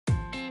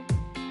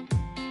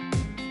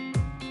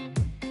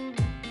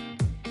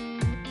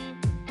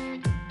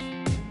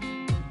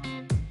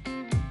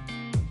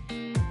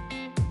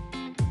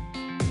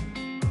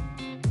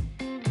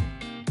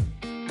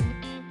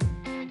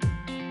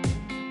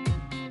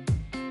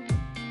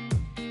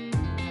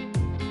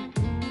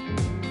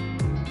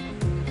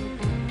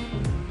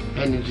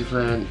Hey Ninja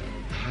Clan,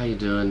 how you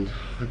doing?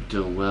 Hope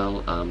you're doing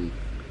well.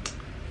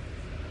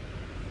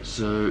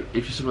 So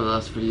if you saw my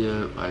last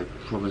video, I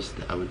promised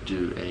that I would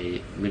do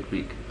a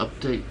midweek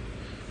update.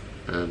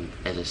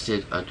 As I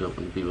said, I don't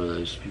want to be one of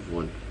those people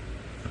on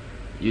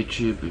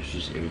YouTube who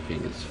says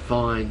everything is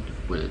fine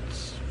when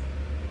it's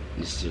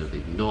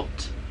necessarily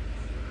not.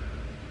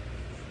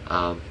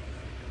 I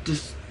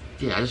just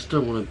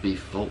don't want to be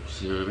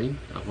false. You know what I mean?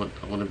 I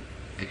want to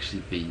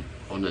actually be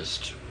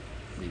honest.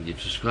 I mean,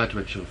 you've subscribed to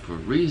my channel for a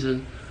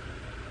reason,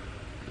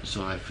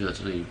 so I feel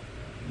it's only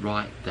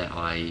right that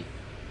I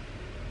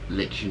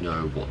let you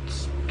know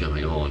what's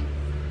going on.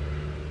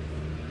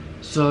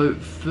 So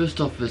first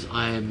off is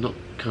I am not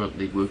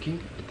currently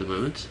working at the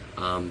moment.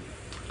 I'm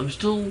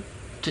still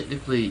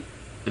technically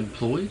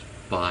employed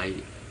by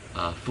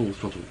Full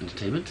Throttle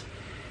Entertainment,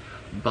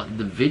 but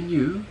the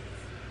venue,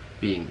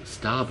 being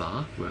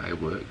Starbar, where I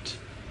worked,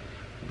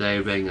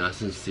 they rang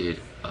us and said,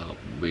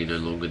 we no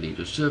longer need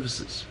your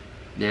services.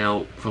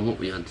 Now, from what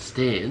we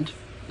understand,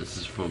 this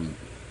is from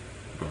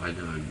Brian,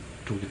 I'm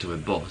talking to my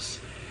boss,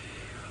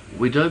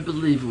 we don't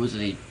believe it was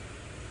any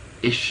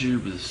issue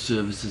with the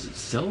services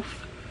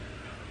itself.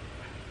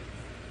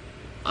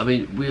 I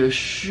mean, we're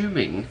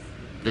assuming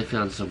they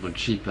found someone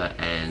cheaper,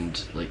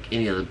 and like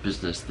any other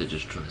business, they're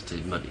just trying to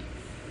save money.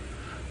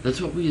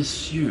 That's what we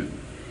assume.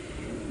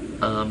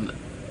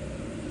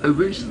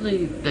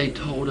 Originally, they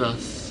told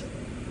us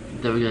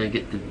they were going to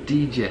get the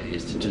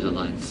DJs to do the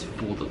lights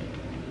for them.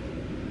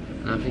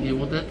 And I'm thinking,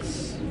 well,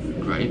 that's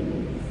great.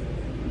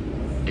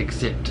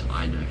 Except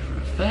I know for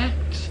a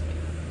fact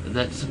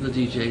that some of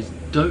the DJs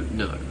don't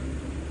know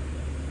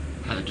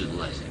how to do the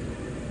lighting.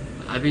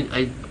 I mean,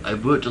 I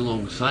worked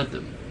alongside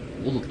them,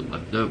 all of them.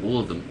 I know all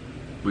of them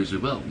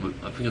reasonably well.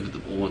 I think I put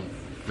them all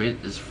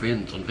as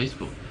friends on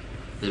Facebook.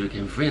 They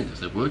became friends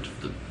because I worked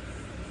with them.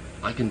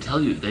 I can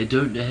tell you, they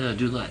don't know how to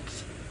do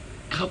lights.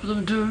 A couple of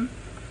them do,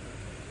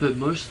 but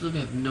most of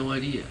them have no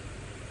idea.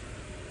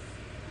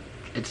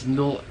 It's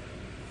not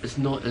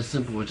as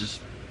simple as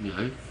just, you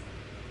know,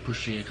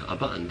 pushing a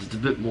button. It's a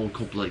bit more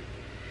complicated.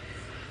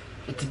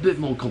 It's a bit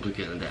more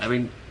complicated than that. I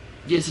mean,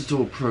 yes, it's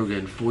all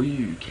programmed for you.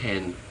 You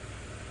can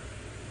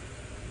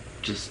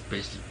just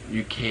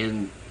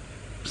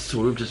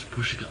sort of just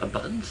push a couple of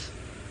buttons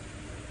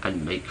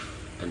and make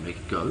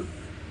it go.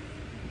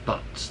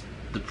 But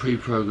the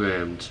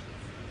pre-programmed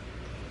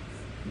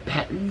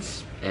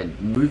patterns and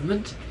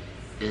movement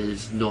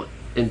is not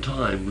in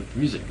time with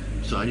music.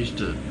 So I used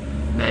to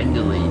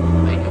manually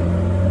make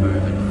them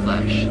move and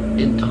flash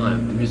in time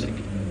with the music.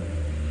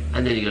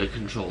 And then you got to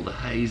control the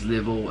haze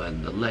level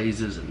and the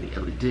lasers and the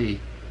LED,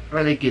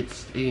 and it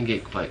can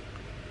get quite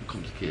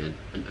complicated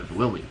and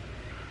overwhelming.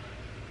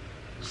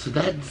 So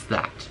that's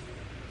that.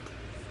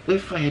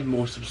 If I had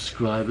more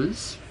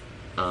subscribers,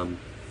 while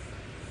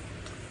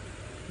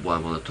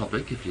I'm on the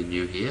topic, if you're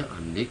new here,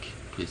 I'm Nick,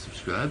 please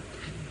subscribe.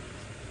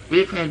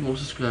 If I had more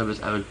subscribers,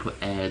 I would put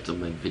ads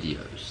on my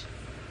videos,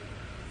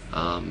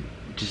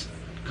 just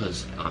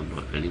because I'm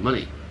not earning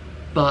money.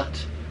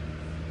 But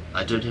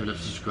I don't have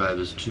enough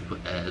subscribers to put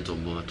ads or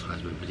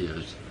monetize my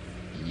videos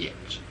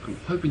yet. I'm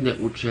hoping that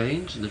will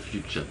change in the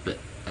future, but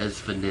as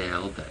for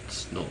now,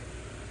 that's not.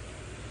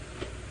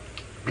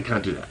 I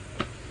can't do that,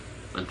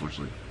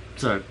 unfortunately.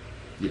 So,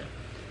 yeah.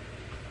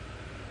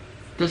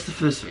 That's the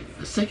first thing.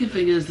 The second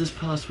thing is, this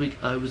past week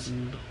I was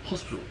in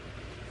hospital.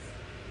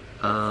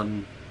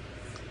 About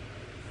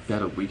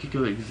a week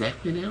ago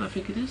exactly now, I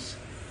think it is.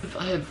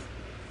 I have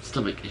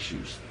stomach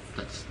issues.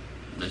 That's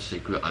no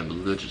secret. I'm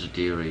allergic to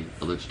dairy,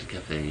 allergic to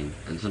caffeine,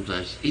 and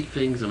sometimes I eat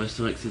things and my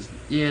stomach says,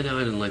 yeah, no,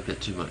 I don't like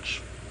that too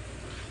much.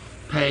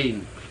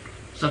 Pain,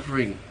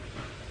 suffering,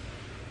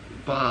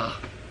 bah.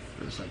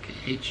 It's like, I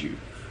hate you.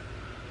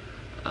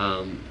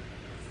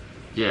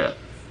 Yeah.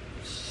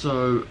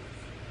 So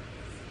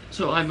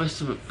I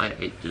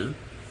ate dinner.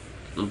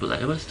 A little bit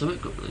later, my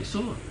stomach got really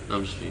sore.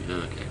 I'm just thinking, oh,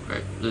 okay,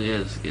 great. Yeah,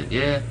 this again.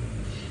 Yeah.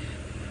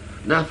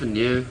 Nothing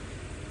new.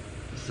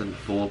 Same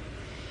before.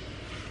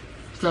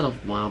 Started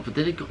off mild, but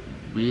then it got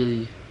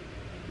really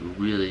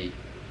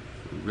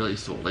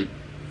sore. Like,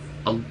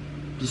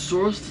 the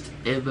sorest it's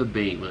ever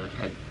been when I've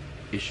had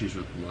issues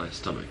with my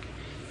stomach.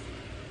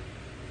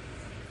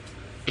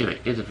 Anyway,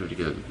 ended up having to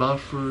go to the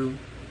bathroom.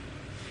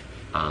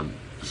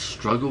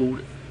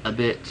 Struggled a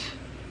bit.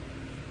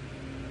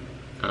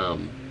 I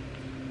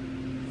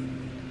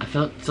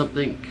felt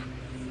something.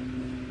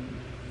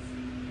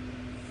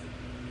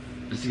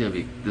 Let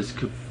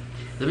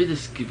me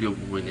just give you a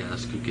warning now.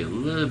 This could get a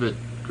little bit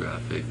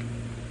graphic.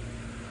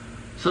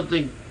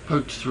 Something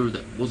poked through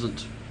that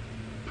wasn't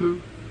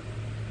poo.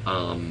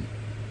 I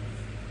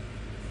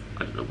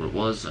don't know what it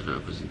was. I don't know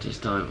if it was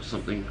intestine or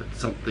something, but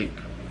something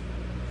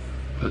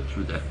poked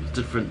through that was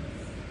different.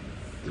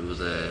 There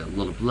was a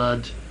lot of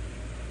blood.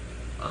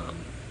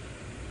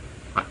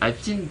 I've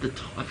seen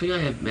I think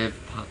I may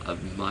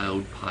have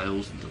mild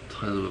piles and a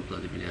tiny little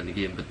blood every now and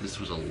again, but this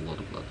was a lot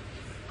of blood.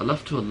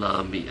 Enough to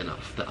alarm me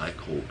enough that I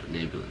called an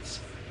ambulance.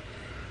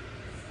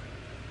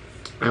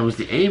 And it was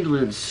the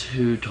ambulance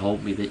who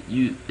told me that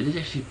it is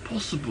actually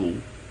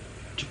possible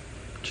to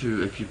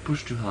to, if you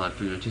push too hard,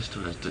 for your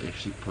intestines to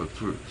actually poke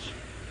through,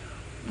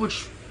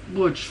 which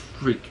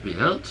freaked me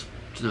out,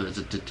 to know it's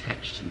a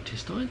detached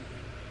intestine.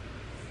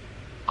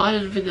 I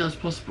didn't think that was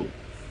possible,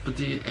 but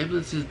the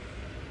ambulance is,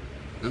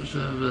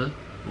 well,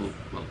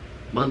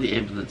 one of the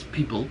ambulance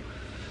people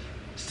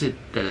said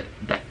that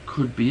that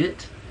could be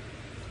it.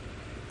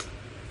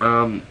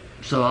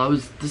 So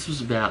this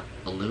was about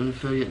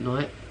 11:30 at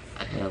night.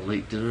 I had a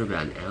late dinner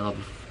about an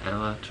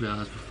hour, 2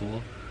 hours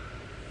before.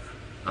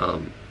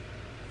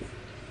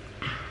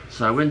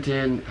 So I went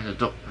in,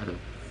 had a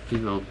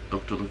female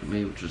doctor look at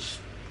me, which was,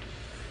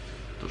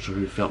 not sure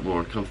who felt more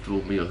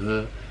uncomfortable, me or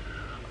her.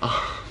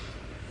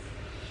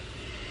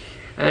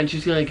 And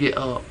she's going to get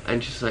up,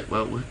 and she's like,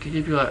 well, we can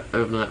give you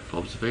overnight for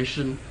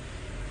observation.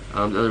 The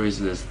other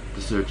reason is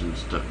the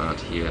surgeons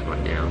aren't here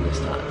right now, and they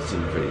start at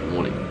 7:30 in the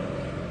morning.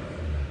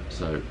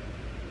 So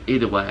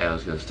either way, I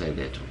was going to stay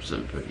there till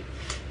 7:30.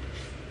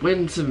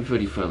 When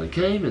 7:30 finally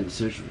came, and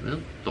the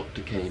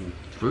doctor came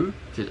through,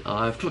 said,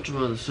 I've talked to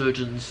one of the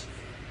surgeons,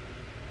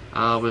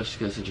 we're just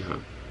going to send you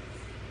home.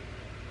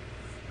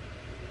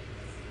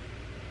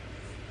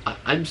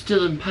 I'm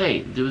still in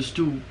pain. There was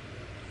still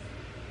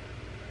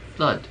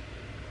blood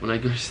when I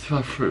go to the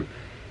bathroom,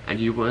 and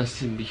you want to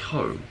send me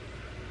home.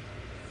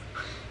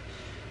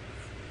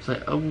 It's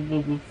like, oh,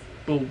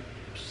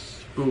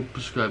 we'll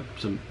prescribe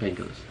some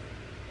painkillers.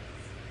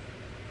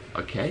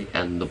 Okay,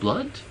 and the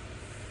blood?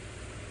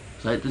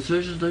 It's like, the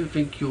surgeons don't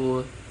think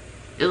you're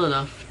ill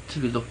enough to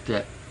be looked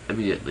at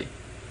immediately.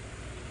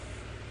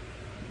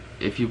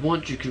 If you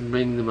want, you can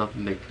ring them up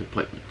and make an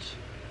appointment.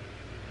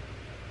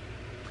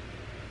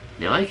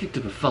 Now, I kicked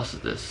up a fuss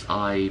at this.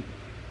 At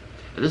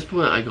this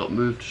point, I got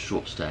moved to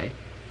short stay.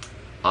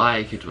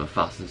 I kicked up a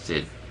fuss and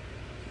said,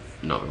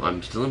 no,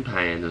 I'm still in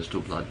pain, there's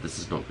still blood, this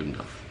is not good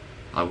enough.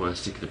 I want a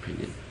second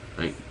opinion.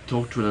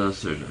 Talk to another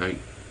surgeon.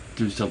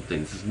 Do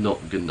something, this is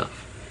not good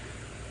enough.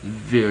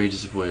 Very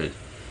disappointed.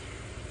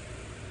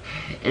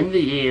 In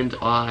the end,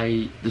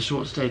 the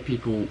short stay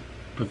people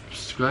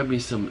prescribed me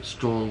some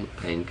strong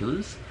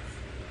painkillers.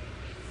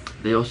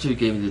 They also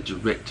gave me the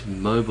direct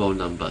mobile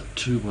number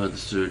to one of the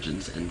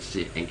surgeons and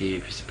gave me a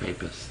piece of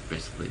paper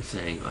basically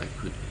saying I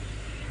could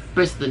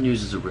basically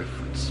use as a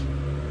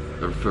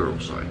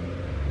referral, sorry.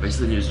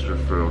 Basically use as a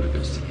referral to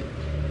go see him.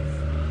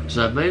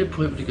 So I've made an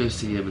appointment to go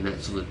see him, and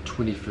that's on the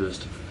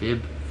 21st of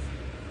Feb.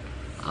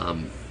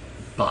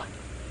 But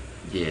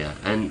yeah,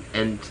 and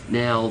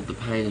now the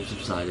pain has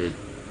subsided,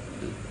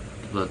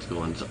 the blood's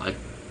gone, so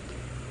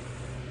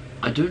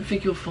I don't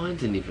think you'll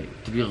find anything,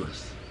 to be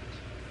honest.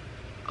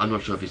 I'm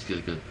not sure if he's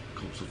going to go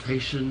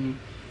consultation,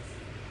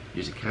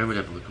 use a camera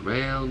to have a look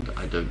around.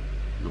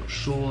 Not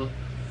sure.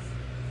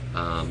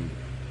 I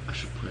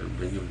should probably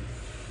ring him and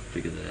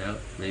figure that out,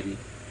 maybe.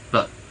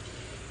 But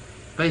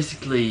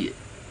basically,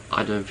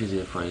 I don't think he's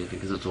going to find anything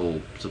because it's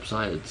all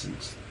subsided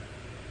since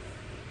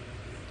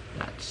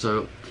that.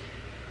 So,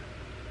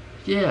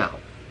 yeah,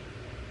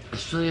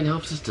 Australian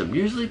health system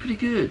usually pretty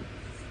good,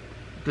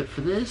 but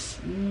for this,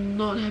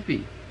 not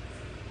happy.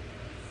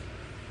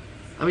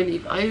 I mean,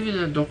 if I even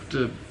had a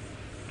doctor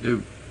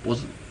who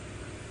wasn't,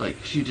 like,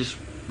 she just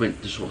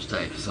went to short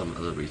stay for some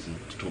other reason,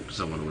 to talk to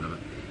someone or whatever.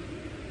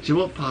 She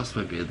walked past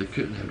my bed, the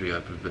curtain had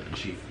reopened a bit, and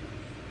she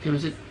came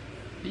and said,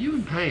 are you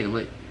in pain? I'm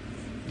like,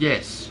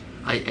 yes,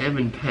 I am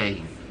in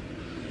pain.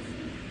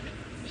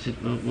 She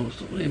said, well it's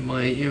not really in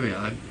my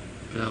area.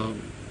 I'll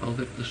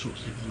let the short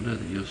stay people know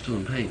that you're still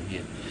in pain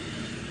here.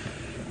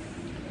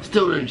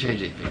 Still don't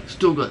change anything.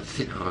 Still got to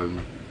sit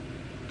home.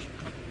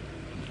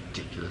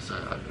 Ridiculous, I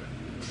don't know.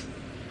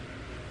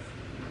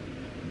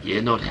 Yeah,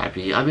 not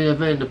happy. I mean, I've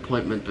made an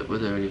appointment, but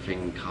whether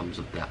anything comes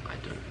of that, I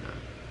don't know.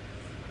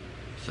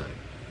 So,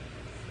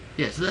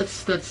 yeah, so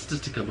that's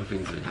just a couple of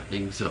things that are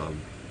happening. So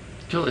I'm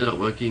currently not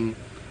working.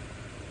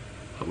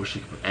 I wish I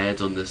could put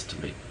ads on this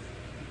to make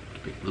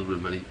a little bit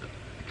of money, but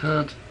I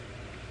can't.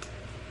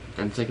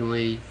 And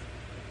secondly,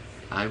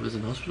 I was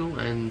in hospital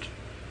and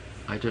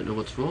I don't know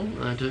what's wrong,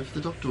 and I don't know if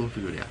the doctor will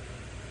figure it out.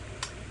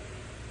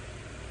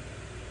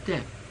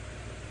 Yeah.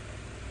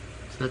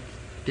 So that's,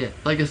 yeah,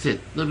 like I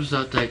said, little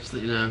updates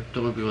that, you know,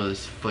 don't want to be one of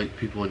those fake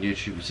people on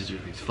YouTube who says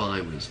everything's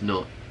fine when it's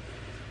not.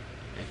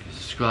 If you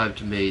subscribe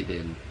to me,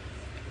 then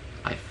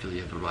I feel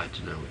you have a right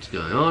to know what's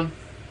going on.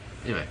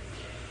 Anyway,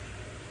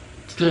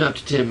 it's going up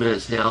to 10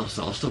 minutes now,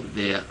 so I'll stop it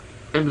there.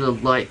 Remember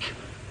to like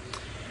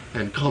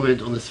and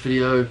comment on this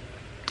video.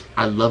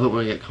 I love it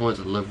when I get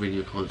comments. I love reading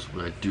your comments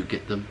when I do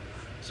get them.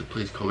 So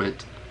please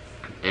comment,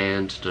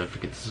 and don't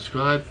forget to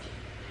subscribe.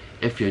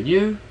 If you're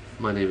new,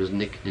 my name is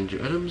Nick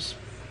Ninja Adams.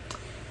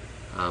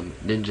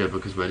 Ninja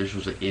because my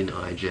initials are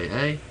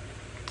N-I-J-A.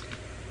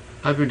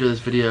 Hope you enjoyed this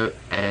video,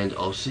 and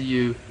I'll see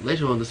you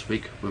later on this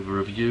week with a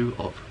review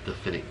of The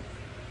Thinning.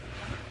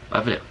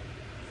 Bye for now.